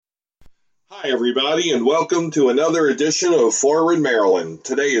Hi, everybody, and welcome to another edition of Forward Maryland.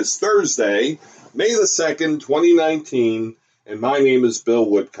 Today is Thursday, May the 2nd, 2019, and my name is Bill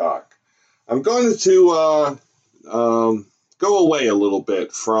Woodcock. I'm going to go away a little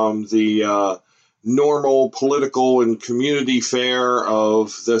bit from the normal political and community fare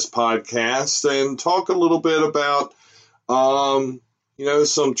of this podcast and talk a little bit about,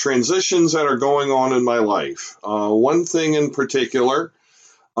 some transitions that are going on in my life. One thing in particular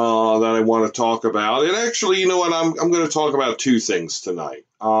that I want to talk about. And actually, you know what? I'm going to talk about two things tonight.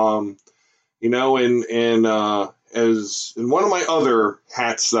 As in one of my other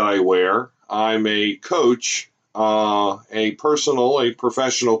hats that I wear, I'm a coach, a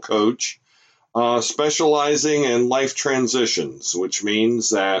professional coach, specializing in life transitions, which means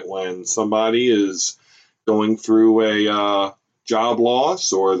that when somebody is going through a job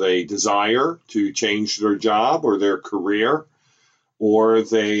loss, or they desire to change their job or their career, or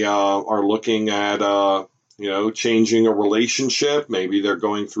they are looking at, changing a relationship. Maybe they're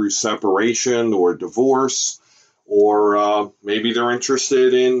going through separation or divorce, or maybe they're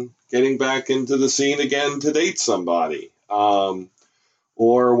interested in getting back into the scene again to date somebody.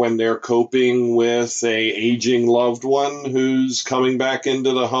 Or when they're coping with a aging loved one who's coming back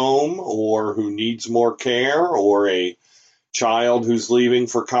into the home, or who needs more care, or a child who's leaving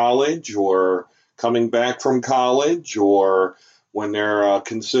for college, or coming back from college, or when they're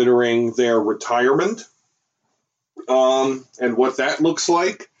considering their retirement, and what that looks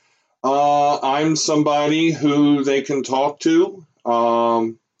like. I'm somebody who they can talk to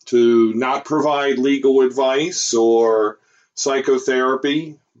not provide legal advice or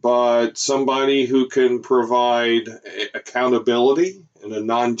psychotherapy, but somebody who can provide accountability in a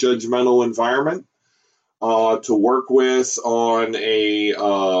non-judgmental environment, to work with on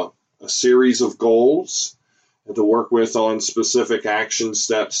a series of goals, and to work with on specific action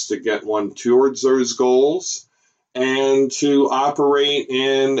steps to get one towards those goals, and to operate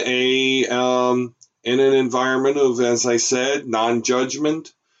in an environment of, as I said,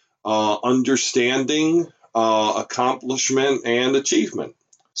 non-judgment, understanding, accomplishment, and achievement.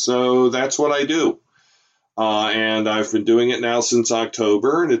 So that's what I do. And I've been doing it now since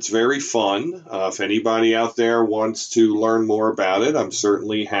October, and it's very fun. If anybody out there wants to learn more about it, I'm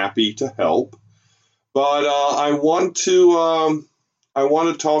certainly happy to help. But I want to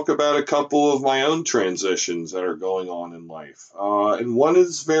talk about a couple of my own transitions that are going on in life. And one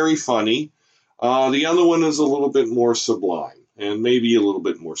is very funny. The other one is a little bit more sublime and maybe a little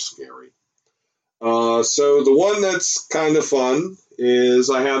bit more scary. So the one that's kind of fun is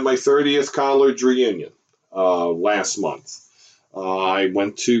I had my 30th college reunion last month. I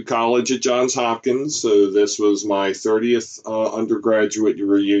went to college at Johns Hopkins, so this was my 30th undergraduate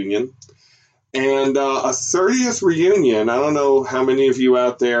reunion. And a 30th reunion, I don't know how many of you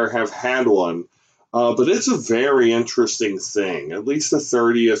out there have had one, but it's a very interesting thing, at least the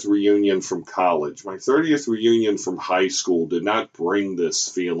 30th reunion from college. My 30th reunion from high school did not bring this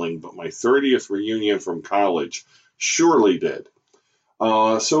feeling, but my 30th reunion from college surely did.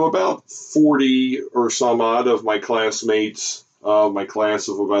 So about 40 or some odd of my classmates, my class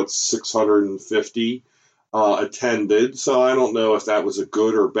of about 650, attended. So I don't know if that was a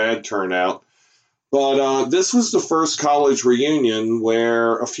good or bad turnout. But this was the first college reunion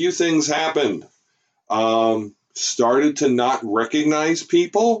where a few things happened. Started to not recognize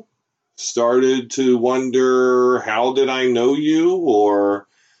people, started to wonder, how did I know you? Or,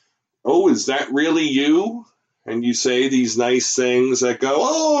 oh, is that really you? And you say these nice things that go,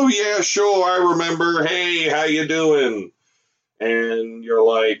 oh, yeah, sure, I remember. Hey, how you doing? And you're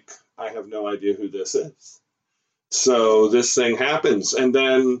like, I have no idea who this is. So this thing happens. And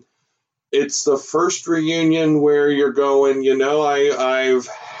then it's the first reunion where you're going, I've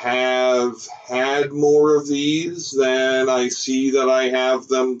had more of these than I see that I have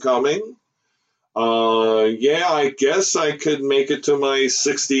them coming. I guess I could make it to my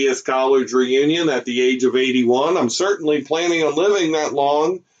 60th college reunion at the age of 81. I'm certainly planning on living that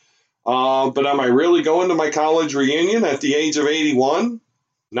long. But am I really going to my college reunion at the age of 81?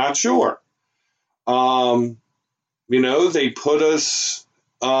 Not sure. They put us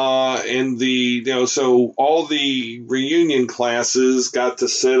so all the reunion classes got to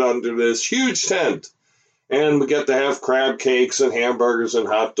sit under this huge tent, and we get to have crab cakes and hamburgers and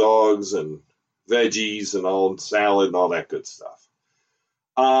hot dogs and veggies and all salad and all that good stuff.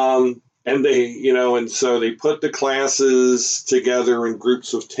 And so they put the classes together in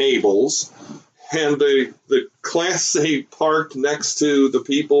groups of tables, and the class they parked next to the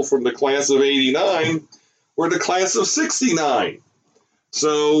people from the class of 89 were the class of 69.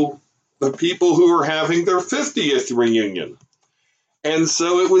 So the people who were having their 50th reunion. And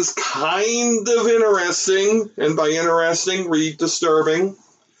so it was kind of interesting, and by interesting, read disturbing,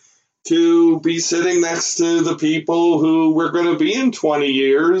 to be sitting next to the people who were going to be in 20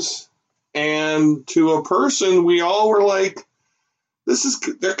 years. And to a person, we all were like,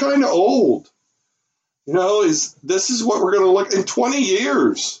 they're kind of old. This is what we're going to look in 20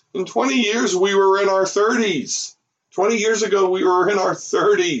 years. In 20 years, we were in our 30s. 20 years ago, we were in our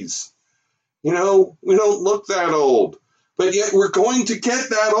 30s. We don't look that old, but yet we're going to get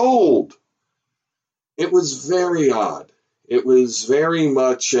that old. It was very odd. It was very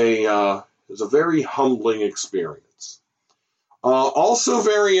much it was a very humbling experience. Also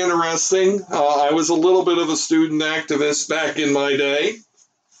very interesting. I was a little bit of a student activist back in my day.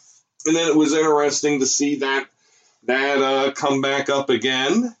 And then it was interesting to see that come back up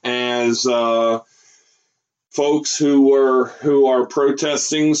again as folks who are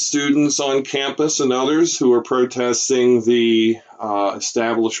protesting, students on campus and others who are protesting the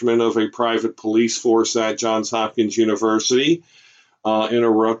establishment of a private police force at Johns Hopkins University,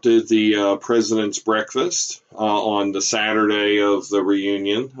 interrupted the president's breakfast on the Saturday of the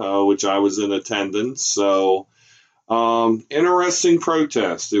reunion, which I was in attendance. So interesting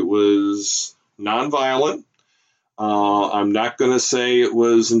protest. It was nonviolent. I'm not going to say it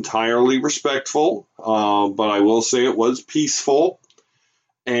was entirely respectful, but I will say it was peaceful.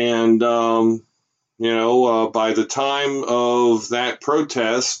 And, by the time of that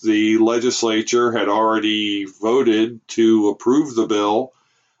protest, the legislature had already voted to approve the bill.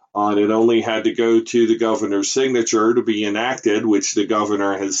 It only had to go to the governor's signature to be enacted, which the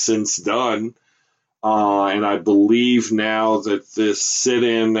governor has since done. And I believe now that this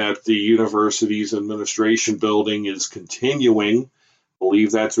sit-in at the university's administration building is continuing. I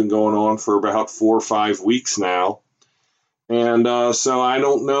believe that's been going on for about 4 or 5 weeks now. And so I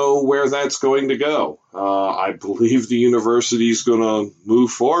don't know where that's going to go. I believe the university is going to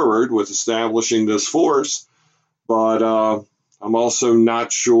move forward with establishing this force, but I'm also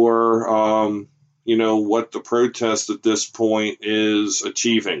not sure, what the protest at this point is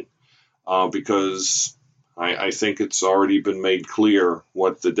achieving. Because I think it's already been made clear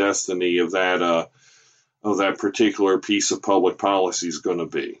what the destiny of that particular piece of public policy is going to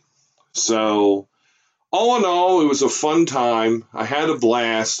be. So, all in all, it was a fun time. I had a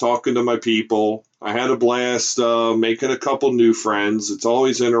blast talking to my people. I had a blast making a couple new friends. It's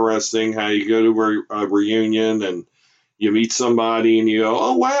always interesting how you go to a reunion and you meet somebody and you go,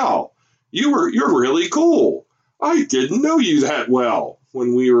 "Oh wow, you're really cool. I didn't know you that well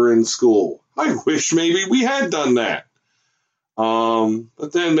when we were in school. I wish maybe we had done that."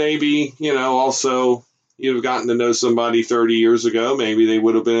 But then maybe, also you'd have gotten to know somebody 30 years ago. Maybe they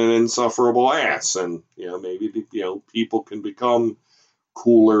would have been an insufferable ass. And, maybe, people can become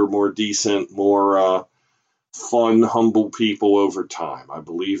cooler, more decent, more fun, humble people over time. I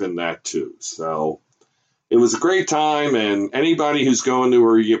believe in that too. So it was a great time. And anybody who's going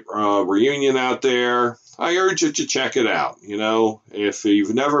to a reunion out there, I urge you to check it out. If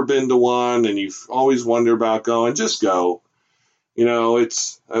you've never been to one and you've always wondered about going, just go.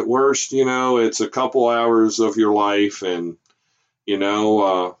 It's at worst, it's a couple hours of your life and, you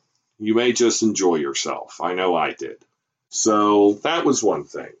may just enjoy yourself. I know I did. So that was one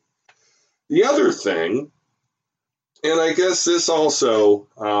thing. The other thing, and I guess this also,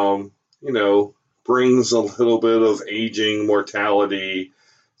 brings a little bit of aging, mortality,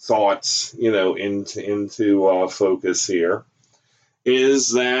 thoughts, into focus here,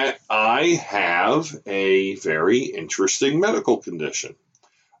 is that I have a very interesting medical condition.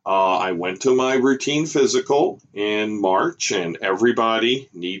 I went to my routine physical in March, and everybody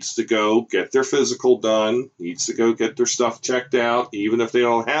needs to go get their physical done, needs to go get their stuff checked out. Even if they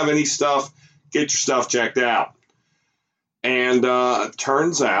don't have any stuff, get your stuff checked out. And it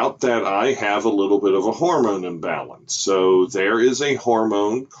turns out that I have a little bit of a hormone imbalance. So there is a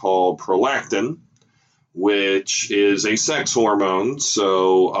hormone called prolactin, which is a sex hormone.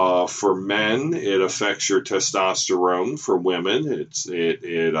 So for men, it affects your testosterone. For women, it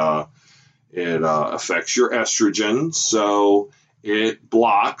affects your estrogen. So it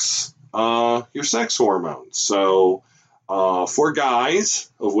blocks your sex hormones. So for guys,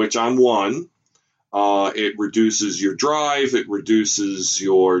 of which I'm one, it reduces your drive. It reduces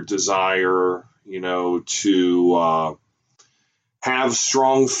your desire, to have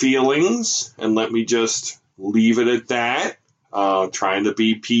strong feelings, and let me just leave it at that. Trying to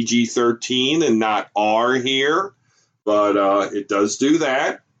be PG-13 and not R here, but it does do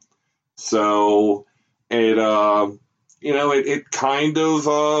that. So it kind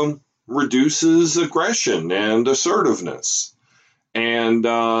of reduces aggression and assertiveness. And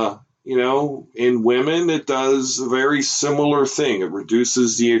in women, it does a very similar thing. It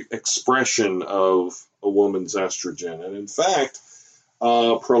reduces the expression of a woman's estrogen. And in fact,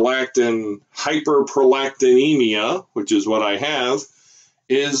 hyperprolactinemia, which is what I have,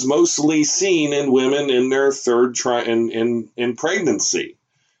 is mostly seen in women in their third in pregnancy.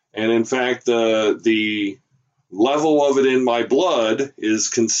 And in fact, the level of it in my blood is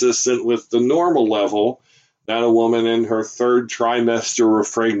consistent with the normal level that a woman in her third trimester of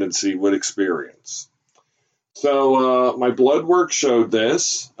pregnancy would experience. So my blood work showed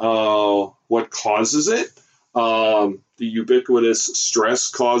this. What causes it? The ubiquitous stress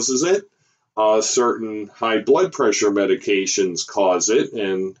causes it. Certain high blood pressure medications cause it,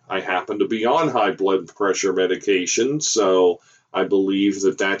 and I happen to be on high blood pressure medication, so I believe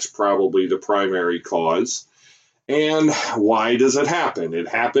that that's probably the primary cause. And why does it happen? It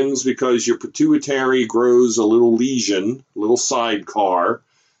happens because your pituitary grows a little lesion, a little sidecar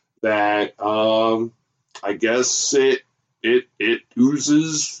that I guess it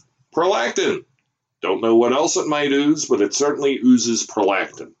oozes prolactin. Don't know what else it might ooze, but it certainly oozes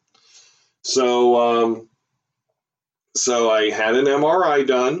prolactin. So I had an MRI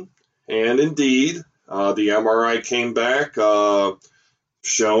done, and indeed, the MRI came back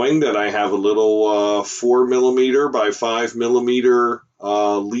showing that I have a little 4 millimeter by 5 millimeter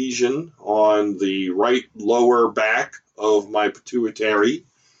lesion on the right lower back of my pituitary,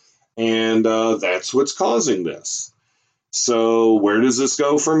 and that's what's causing this. So where does this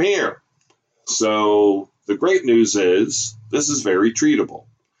go from here? So the great news is this is very treatable.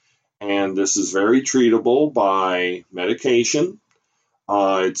 And this is very treatable by medication.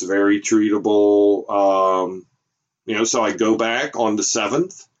 It's very treatable, so I go back on the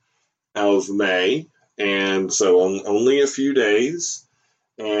 7th of May, and so only a few days,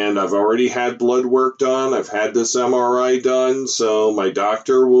 and I've already had blood work done. I've had this MRI done, so my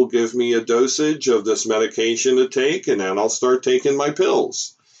doctor will give me a dosage of this medication to take, and then I'll start taking my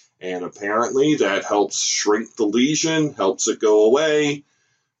pills. And apparently that helps shrink the lesion, helps it go away,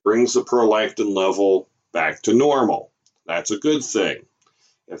 brings the prolactin level back to normal. That's a good thing.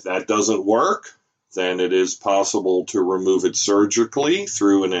 If that doesn't work, then it is possible to remove it surgically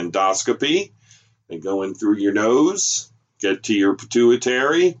through an endoscopy. They go in through your nose, get to your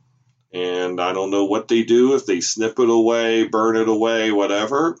pituitary, and I don't know what they do, if they snip it away, burn it away,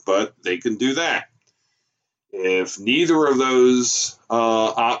 whatever, but they can do that. If neither of those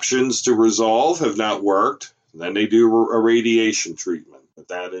options to resolve have not worked, then they do a radiation treatment. But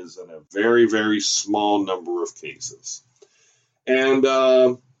that is in a very, very small number of cases. And,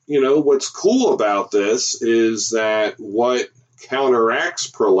 what's cool about this is that what counteracts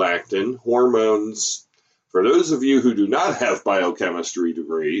prolactin, hormones, for those of you who do not have biochemistry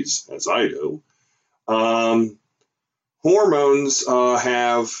degrees, as I do, hormones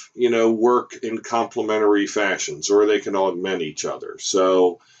work in complementary fashions, or they can augment each other.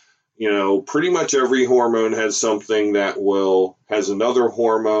 So, pretty much every hormone has something has another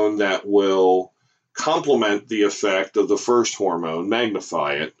hormone that will complement the effect of the first hormone,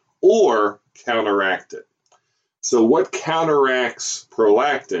 magnify it, or counteract it. So what counteracts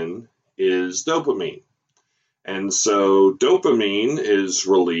prolactin is dopamine. And so dopamine is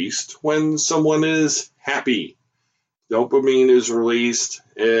released when someone is happy. Dopamine is released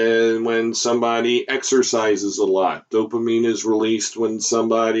when somebody exercises a lot. Dopamine is released when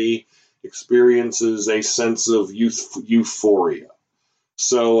somebody experiences a sense of euphoria.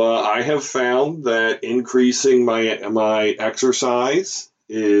 So I have found that increasing my exercise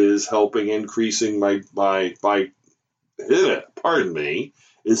is helping increasing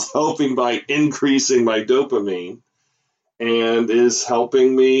is helping by increasing my dopamine, and is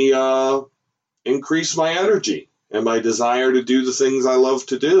helping me increase my energy and my desire to do the things I love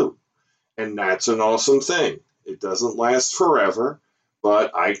to do. And that's an awesome thing. It doesn't last forever,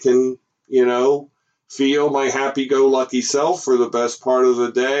 but I can, feel my happy-go-lucky self for the best part of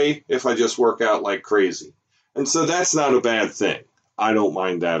the day if I just work out like crazy. And so that's not a bad thing. I don't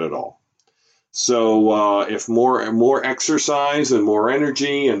mind that at all. So if more exercise and more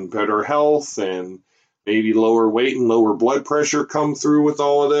energy and better health and maybe lower weight and lower blood pressure come through with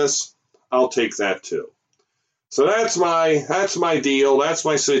all of this, I'll take that too. So that's my deal. That's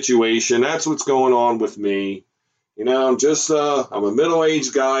my situation. That's what's going on with me. I'm a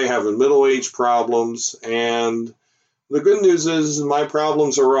middle-aged guy having middle-aged problems, and the good news is my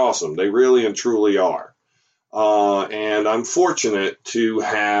problems are awesome. They really and truly are. And I'm fortunate to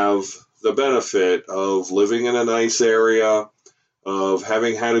have the benefit of living in a nice area, of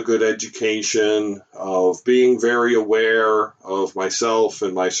having had a good education, of being very aware of myself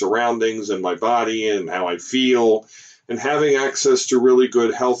and my surroundings and my body and how I feel and having access to really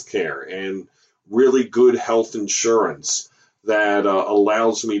good health care and really good health insurance that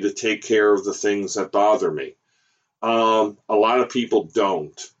allows me to take care of the things that bother me. A lot of people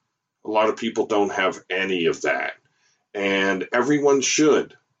don't. A lot of people don't have any of that. And everyone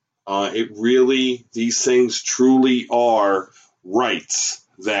should. These things truly are rights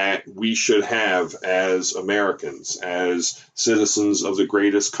that we should have as Americans, as citizens of the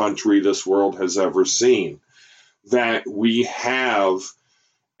greatest country this world has ever seen. That we have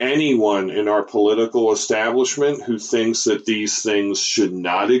anyone in our political establishment who thinks that these things should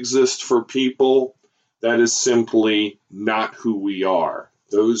not exist for people, that is simply not who we are.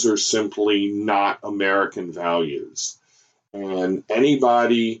 Those are simply not American values. And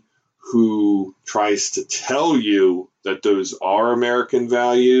anybody who tries to tell you that those are American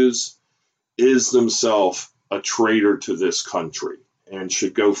values is themselves a traitor to this country and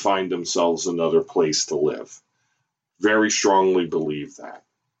should go find themselves another place to live. Very strongly believe that.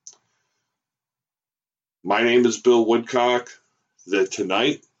 My name is Bill Woodcock. That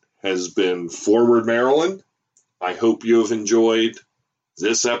tonight has been Forward Maryland. I hope you have enjoyed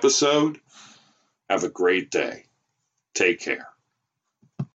this episode. Have a great day. Take care.